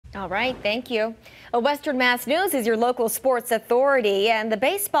All right, thank you. Western Mass News is your local sports authority, and the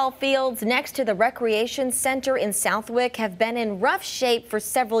baseball fields next to the recreation center in Southwick have been in rough shape for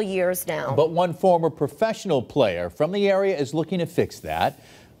several years now. But one former professional player from the area is looking to fix that.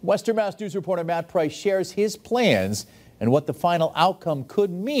 Western Mass News reporter Matt Price shares his plans and what the final outcome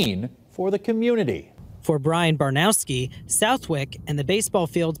could mean for the community. For Brian Barnowski, Southwick and the baseball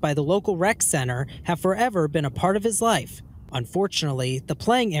fields by the local rec center have forever been a part of his life. Unfortunately, the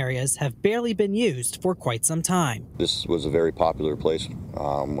playing areas have barely been used for quite some time. This was a very popular place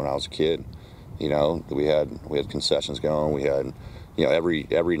when I was a kid. You know, we had concessions going. We had,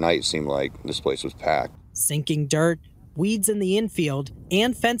 every night seemed like this place was packed. Sinking dirt, weeds in the infield,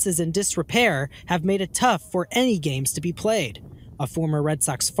 and fences in disrepair have made it tough for any games to be played. A former Red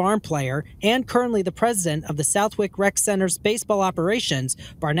Sox farm player and currently the president of the Southwick Rec Center's baseball operations,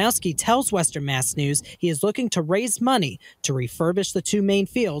 Barnowski tells Western Mass News he is looking to raise money to refurbish the two main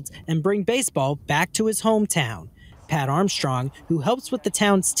fields and bring baseball back to his hometown. Pat Armstrong, who helps with the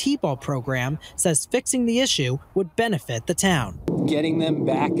town's T-ball program, says fixing the issue would benefit the town. Getting them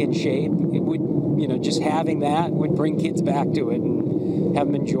back in shape, it would, just having that would bring kids back to it and have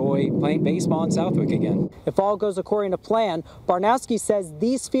them enjoy playing baseball in Southwick again. If all goes according to plan, Barnowski says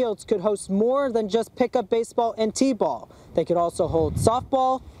these fields could host more than just pickup baseball and T-ball. They could also hold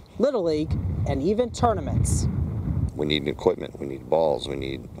softball, Little League, and even tournaments. We need equipment, we need balls, we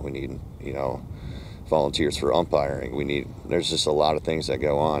need, volunteers for umpiring. There's just a lot of things that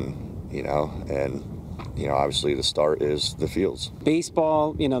go on, and obviously the start is the fields.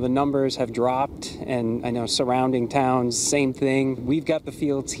 Baseball, the numbers have dropped, and I know surrounding towns, same thing. We've got the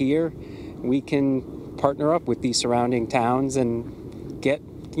fields here. We can partner up with these surrounding towns and get,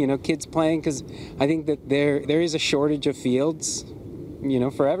 kids playing, because I think that there is a shortage of fields,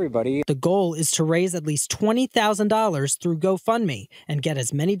 for everybody. The goal is to raise at least $20,000 through GoFundMe and get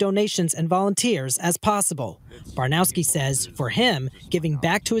as many donations and volunteers as possible. Barnowski says for him, giving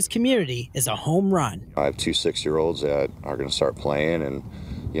back to his community is a home run. I have two 6-year-olds that are going to start playing, and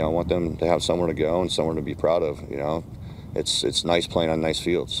I want them to have somewhere to go and somewhere to be proud of. It's nice playing on nice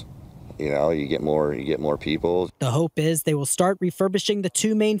fields. You get more people. The hope is they will start refurbishing the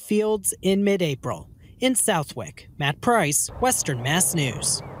two main fields in mid-April. In Southwick, Matt Price, Western Mass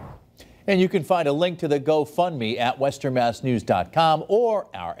News. And you can find a link to the GoFundMe at westernmassnews.com or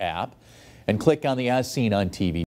our app and click on the As Seen on TV